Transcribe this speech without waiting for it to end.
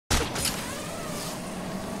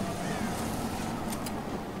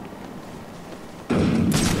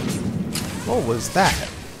What was that?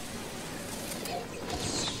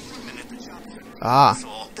 Ah.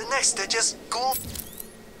 The next they just go.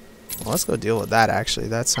 Well, let's go deal with that, actually.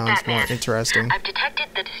 That sounds more interesting. I've detected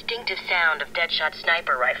the distinctive sound of Deadshot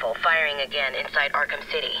sniper rifle firing again inside Arkham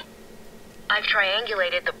City. I've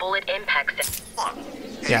triangulated the bullet impact.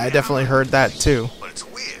 Yeah, I definitely heard that too. But it's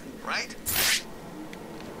weird, right?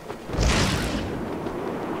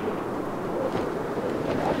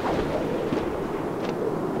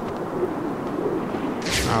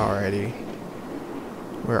 Alrighty.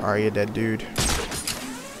 Where are you, dead dude?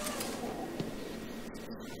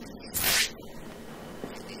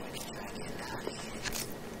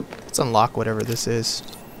 Let's unlock whatever this is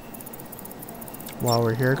while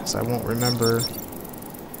we're here, because I won't remember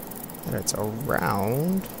that it's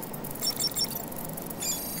around.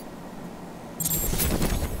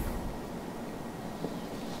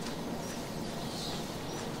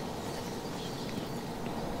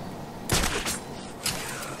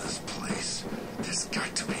 This place. There's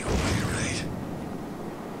got to be a way, right?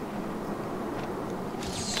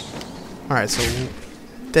 Alright, so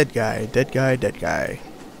dead guy, dead guy, dead guy.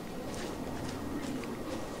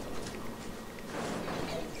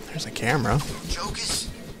 There's a camera. I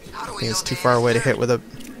think it's too far away to hit with a...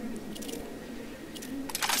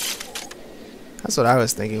 That's what I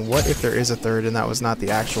was thinking. What if there is a third and that was not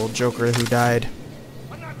the actual Joker who died?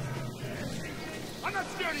 I'm not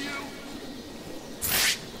scared of you.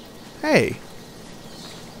 Hey.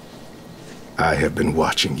 I have been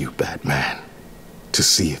watching you, Batman, to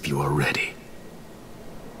see if you are ready.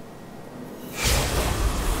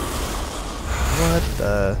 What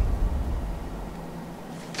the...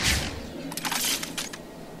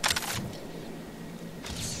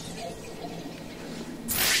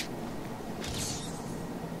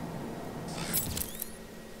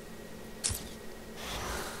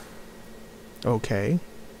 Okay.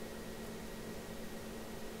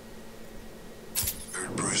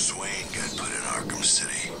 Heard Bruce Wayne got put in Arkham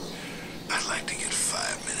City. I'd like to get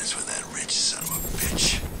 5 minutes with that rich son of a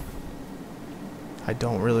bitch. I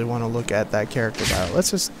don't really want to look at that character battle.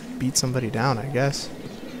 Let's just beat somebody down, I guess.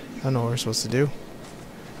 I don't know what we're supposed to do.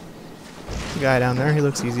 The guy down there, he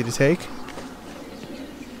looks easy to take.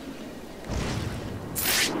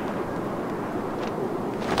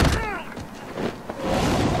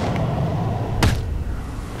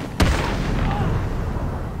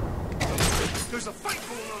 There's a fight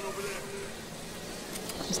going on over there.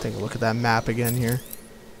 Let's take a look at that map again here.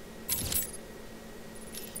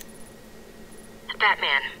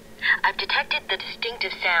 Batman, I've detected the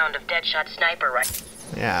distinctive sound of Deadshot sniper rifle.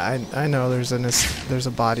 Yeah, I know there's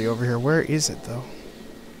a body over here. Where is it though?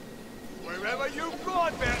 Wherever you've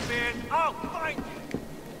gone, Batman, I'll find you.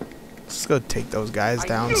 Let's go take those guys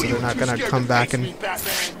down so they're not gonna come back and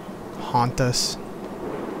haunt us.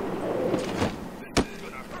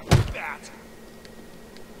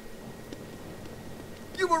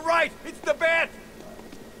 You were right. It's the bat.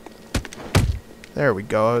 There we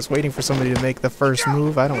go. I was waiting for somebody to make the first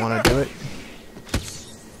move. I don't want to do it.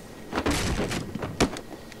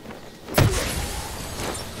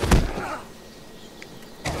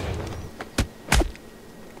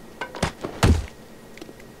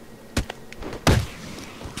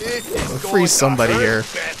 We'll freeze somebody here.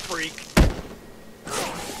 Bat freak.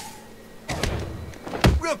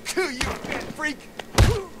 We'll kill you, bat freak.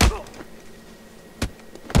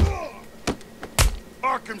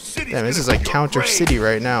 Arkham City. Damn, this is like Counter City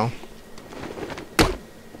right now. I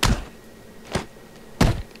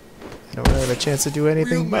don't really have a chance to do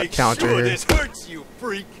anything but counter sure here. This hurts you,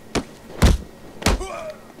 freak.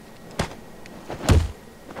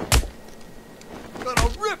 Gonna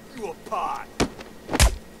rip you apart.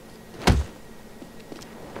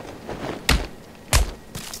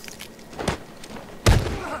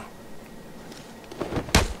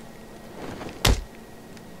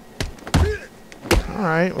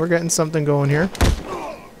 Alright, we're getting something going here.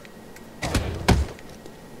 I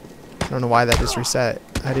don't know why that just reset.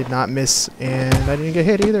 I did not miss, and I didn't get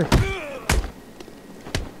hit either.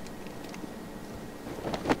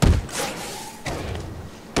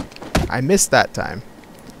 I missed that time.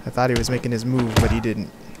 I thought he was making his move, but he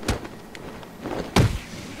didn't.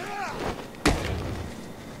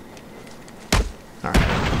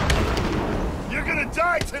 Alright. You're gonna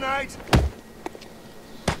die tonight.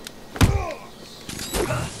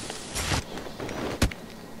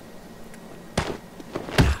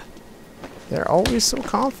 They're always so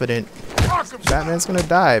confident. Batman's gonna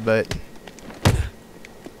die, but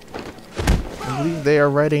I believe they are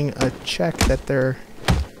writing a check that their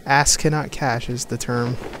ass cannot cash is the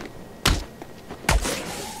term.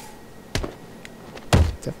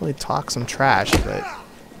 Definitely talk some trash, but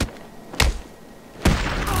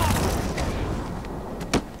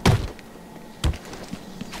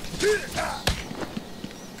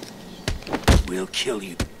We'll kill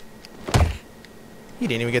you. He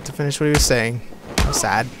didn't even get to finish what he was saying. How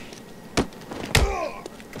sad.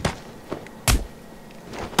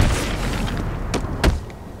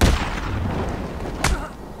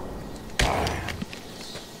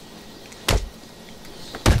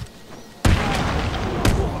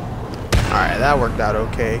 Alright, that worked out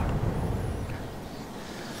okay.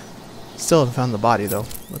 Still haven't found the body though.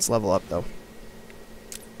 Let's level up though.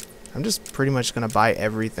 I'm just pretty much gonna buy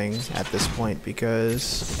everything at this point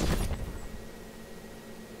because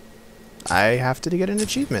I have to get an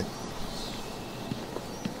achievement.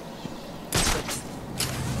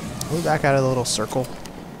 Are we back out of the little circle?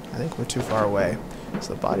 I think we're too far away.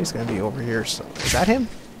 So the body's gonna be over here. So is that him?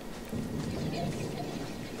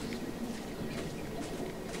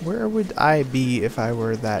 Where would I be if I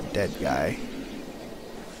were that dead guy?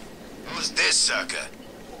 Who's this sucker?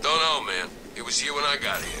 Don't know, man. It was here when I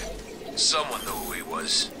got here. Someone knew who he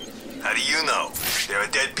was. How do you know? There are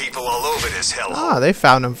dead people all over this hellhole. Ah, they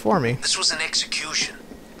found him for me. This was an execution.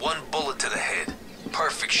 1 bullet to the head.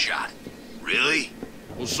 Perfect shot. Really?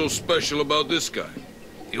 What's so special about this guy?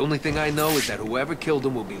 The only thing I know is that whoever killed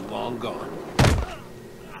him will be long gone.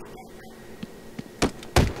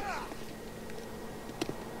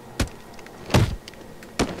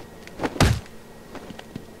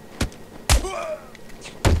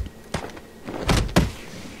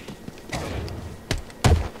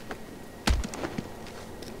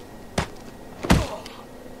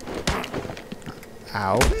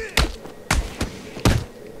 Ow.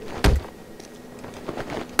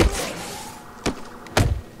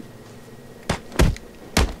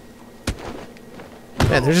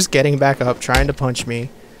 Man, they're just getting back up, trying to punch me,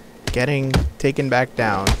 getting taken back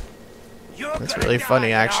down. That's really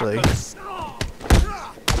funny, actually.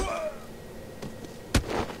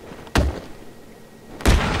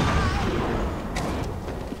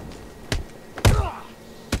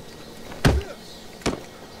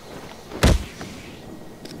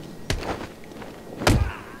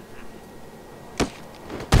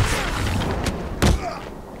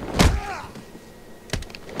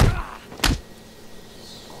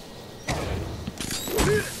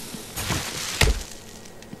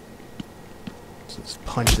 Just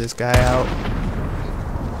punch this guy out.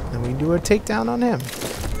 Then we do a takedown on him.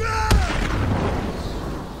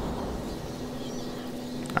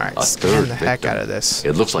 Alright, scan the heck out of this.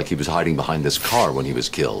 It looks like he was hiding behind this car when he was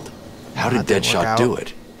killed. How did Deadshot do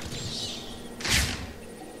it?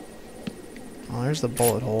 Oh, there's the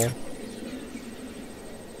bullet hole.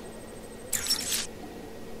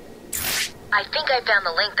 I think I found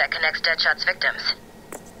the link that connects Deadshot's victims.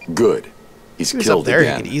 Good. He's He was killed up there, you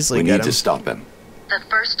again. could easily We get need to him. stop him. The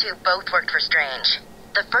first 2 both worked for Strange.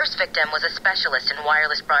 The first victim was a specialist in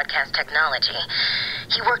wireless broadcast technology.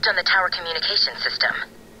 He worked on the tower communication system.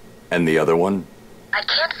 And the other one? I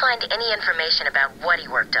can't find any information about what he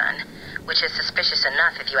worked on, which is suspicious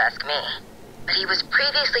enough if you ask me. But he was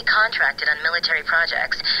previously contracted on military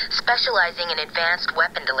projects, specializing in advanced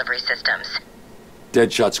weapon delivery systems.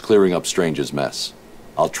 Deadshot's clearing up Strange's mess.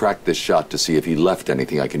 I'll track this shot to see if he left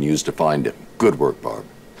anything I can use to find him. Good work, Barb.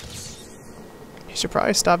 You should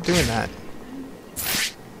probably stop doing that.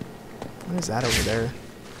 What is that over there?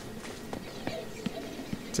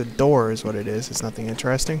 It's a door is what it is. It's nothing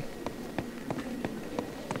interesting.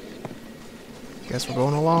 Guess we're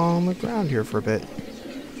going along the ground here for a bit.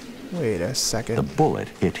 Wait a second. The bullet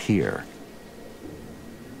hit here.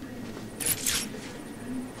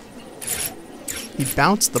 He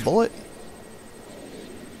bounced the bullet?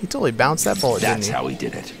 He totally bounced that bullet, That's didn't he? how he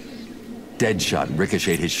did it. Deadshot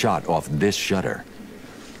ricocheted his shot off this shutter.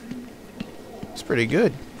 It's pretty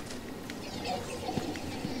good.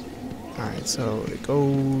 Alright, so it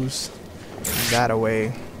goes that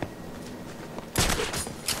away.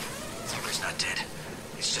 He's not dead.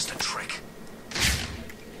 It's just a trick.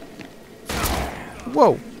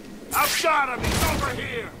 Whoa! Outshot him! He's over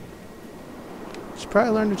here! Should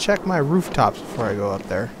probably learn to check my rooftops before I go up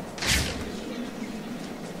there.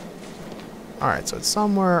 Alright, so it's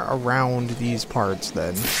somewhere around these parts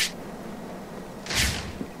then.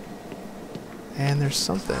 And there's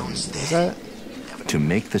something. Is that? To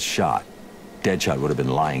make the shot, Deadshot would have been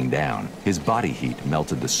lying down. His body heat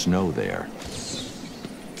melted the snow there.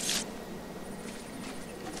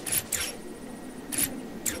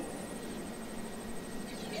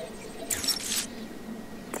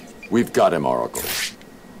 We've got him, Oracle.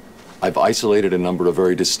 I've isolated a number of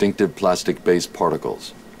very distinctive plastic-based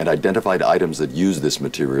particles and identified items that use this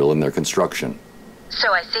material in their construction.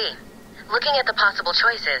 So I see. Looking at the possible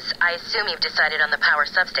choices, I assume you've decided on the power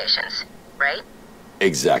substations, right?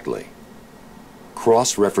 Exactly.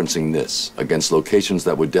 Cross-referencing this against locations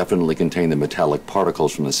that would definitely contain the metallic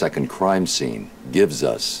particles from the second crime scene gives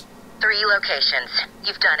us... 3 locations.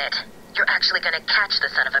 You've done it. You're actually gonna catch the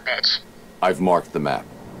son of a bitch. I've marked the map.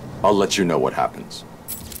 I'll let you know what happens.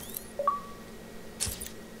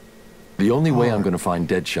 The only way I'm going to find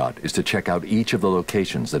Deadshot is to check out each of the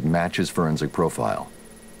locations that match his forensic profile.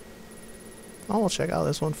 Oh, we'll check out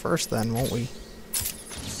this one first then, won't we?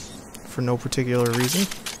 For no particular reason.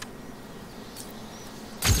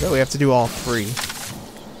 Yeah, we have to do all 3.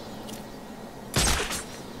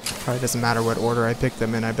 Probably doesn't matter what order I pick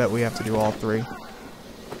them in, I bet we have to do all 3.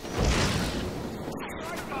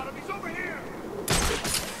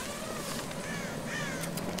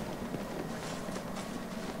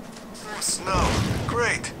 Snow.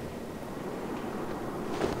 Great.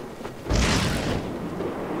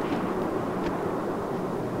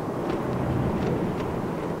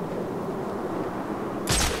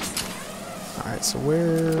 Alright, so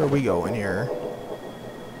where are we going here?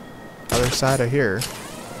 Other side of here.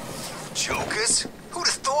 Jokers? Who'd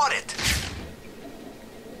have thought it?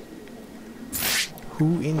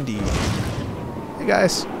 Who indeed? Hey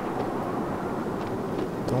guys.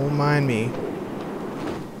 Don't mind me.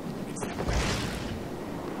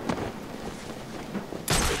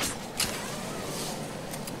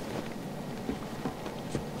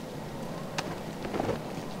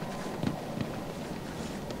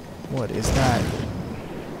 What is that?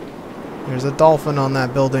 There's a dolphin on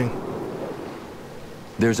that building.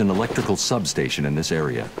 There's an electrical substation in this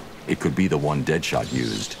area. It could be the one Deadshot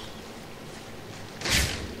used.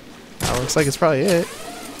 That looks like it's probably it.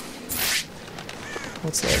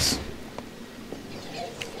 What's this?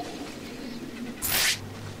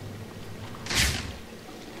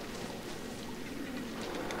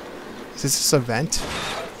 Is this a vent?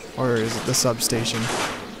 Or is it the substation?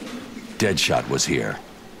 Deadshot was here.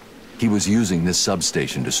 He was using this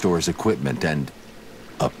substation to store his equipment and...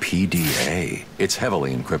 a PDA. It's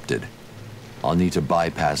heavily encrypted. I'll need to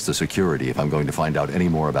bypass the security if I'm going to find out any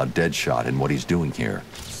more about Deadshot and what he's doing here.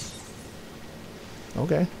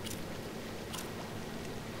 Okay.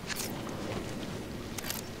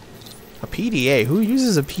 A PDA? Who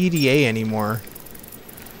uses a PDA anymore?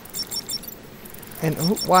 And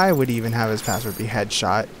why would he even have his password be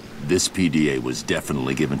headshot? This PDA was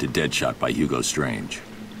definitely given to Deadshot by Hugo Strange.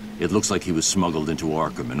 It looks like he was smuggled into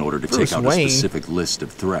Arkham in order to take out a specific list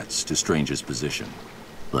of threats to Strange's position.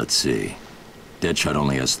 Let's see. Deadshot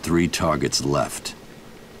only has 3 targets left.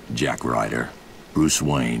 Jack Ryder, Bruce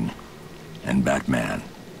Wayne, and Batman.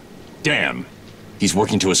 Damn! He's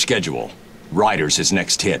working to a schedule. Ryder's his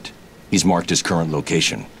next hit. He's marked his current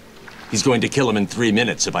location. He's going to kill him in 3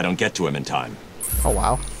 minutes if I don't get to him in time. Oh,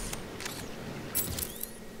 wow.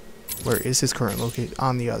 Where is his current location?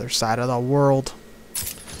 On the other side of the world.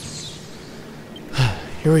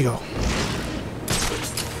 Here we go.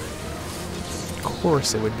 Of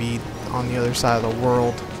course it would be on the other side of the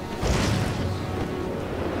world.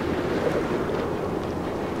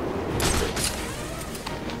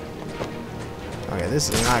 Okay, this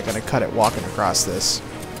is not going to cut it walking across this.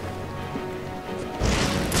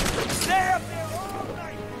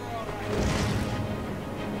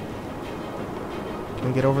 Can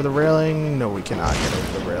we get over the railing? No, we cannot get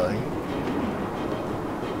over the railing.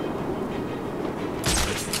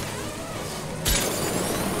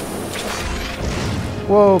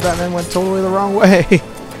 Whoa, Batman went totally the wrong way.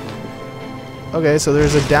 Okay, so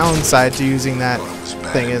there's a downside to using that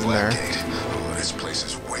thing, isn't there? Oh, this place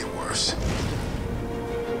is way worse.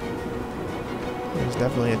 There's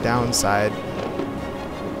definitely a downside.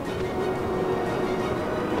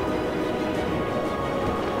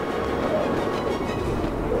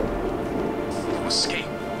 Escape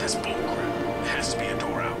this bullcrap. There has to be a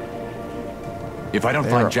door out. If I don't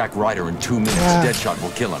find Jack Ryder in 2 minutes, Deadshot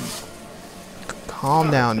will kill him.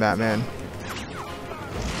 Calm down, Batman.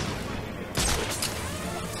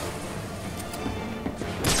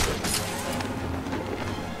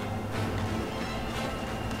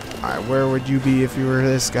 Alright, where would you be if you were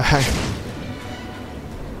this guy?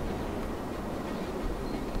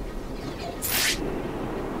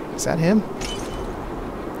 Is that him?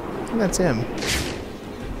 I think that's him.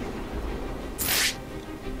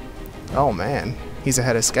 Oh man, he's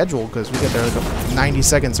ahead of schedule because we got there like 90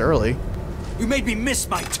 seconds early. You made me miss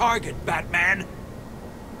my target, Batman.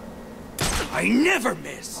 I never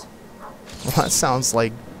miss. Well, that sounds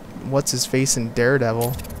like what's his face in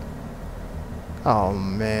Daredevil. Oh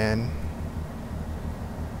man.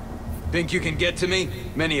 Think you can get to me?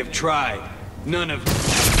 Many have tried. None of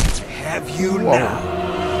have you Whoa. now.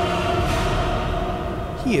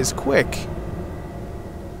 He is quick.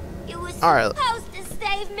 You were All right. supposed to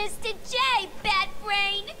save Mr. J, Bat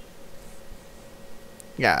Brain!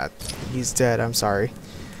 Yeah, he's dead. I'm sorry.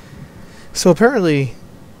 So apparently,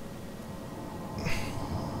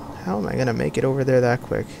 how am I gonna make it over there that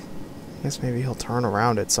quick? I guess maybe he'll turn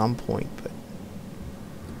around at some point, but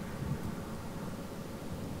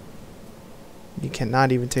you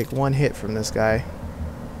cannot even take one hit from this guy.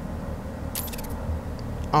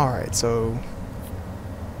 Alright, so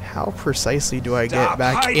how precisely do I get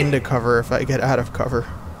back into cover if I get out of cover?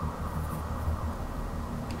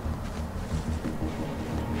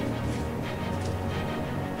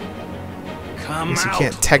 I guess you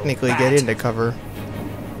can't technically get into cover.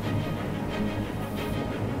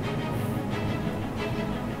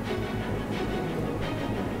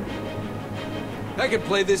 I can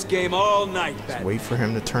play this game all night, Batman. Wait for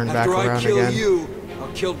him to turn back around again. After I kill you,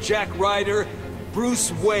 I'll kill Jack Ryder,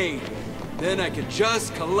 Bruce Wayne. Then I can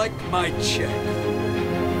just collect my check.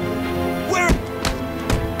 Where?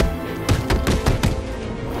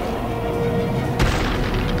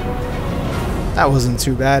 That wasn't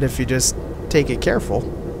too bad if you just take it careful.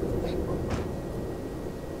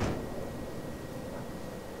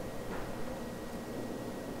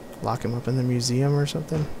 Lock him up in the museum or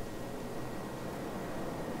something?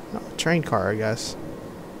 No, train car, I guess.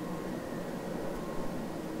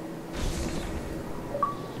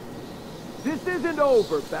 This isn't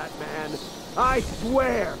over, Batman. I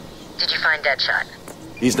swear. Did you find Deadshot?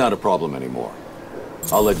 He's not a problem anymore.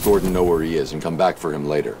 I'll let Gordon know where he is and come back for him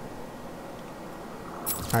later.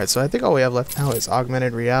 Alright, so I think all we have left now is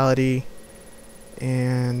augmented reality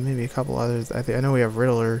and maybe a couple others. I know we have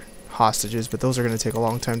Riddler hostages, but those are going to take a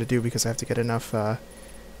long time to do because I have to get enough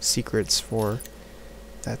secrets for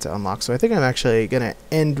that to unlock. So I think I'm actually going to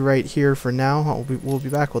end right here for now. We'll be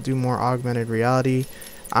back. We'll do more augmented reality.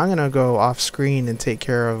 I'm going to go off screen and take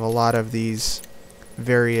care of a lot of these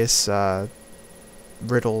various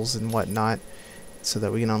riddles and whatnot so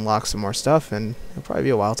that we can unlock some more stuff, and it'll probably be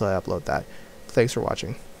a while till I upload that. Thanks for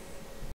watching.